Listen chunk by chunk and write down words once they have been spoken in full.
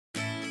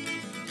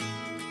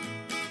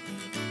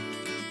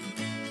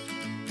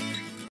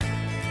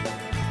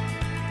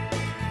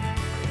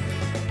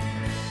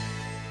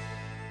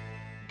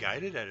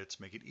Guided edits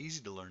make it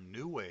easy to learn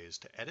new ways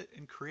to edit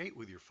and create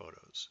with your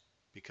photos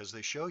because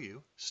they show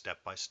you,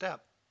 step by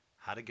step,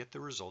 how to get the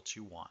results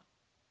you want.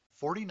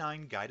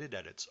 49 guided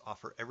edits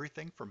offer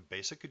everything from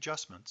basic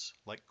adjustments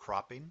like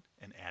cropping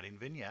and adding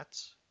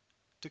vignettes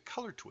to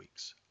color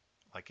tweaks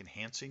like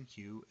enhancing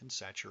hue and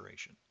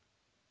saturation.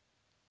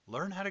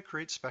 Learn how to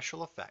create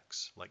special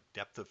effects like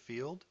depth of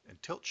field and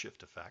tilt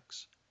shift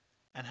effects,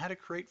 and how to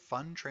create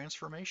fun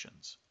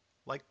transformations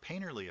like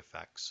painterly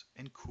effects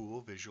and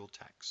cool visual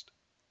text.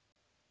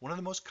 One of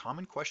the most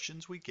common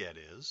questions we get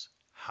is,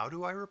 how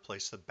do I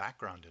replace the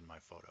background in my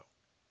photo?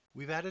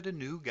 We've added a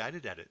new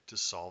guided edit to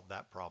solve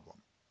that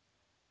problem.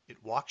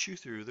 It walks you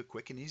through the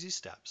quick and easy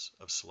steps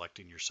of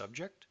selecting your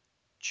subject,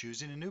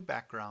 choosing a new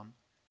background,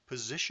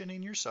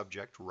 positioning your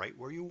subject right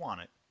where you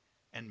want it,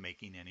 and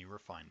making any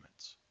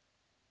refinements.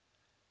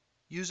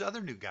 Use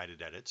other new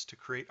guided edits to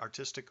create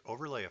artistic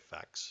overlay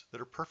effects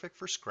that are perfect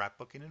for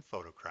scrapbooking and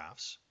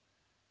photographs,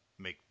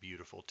 make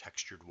beautiful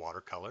textured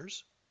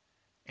watercolors,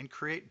 and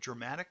create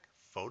dramatic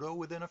photo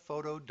within a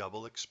photo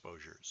double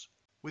exposures.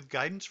 With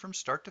guidance from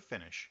start to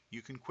finish,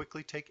 you can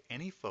quickly take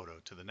any photo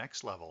to the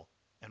next level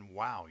and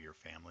wow your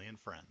family and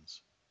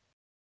friends.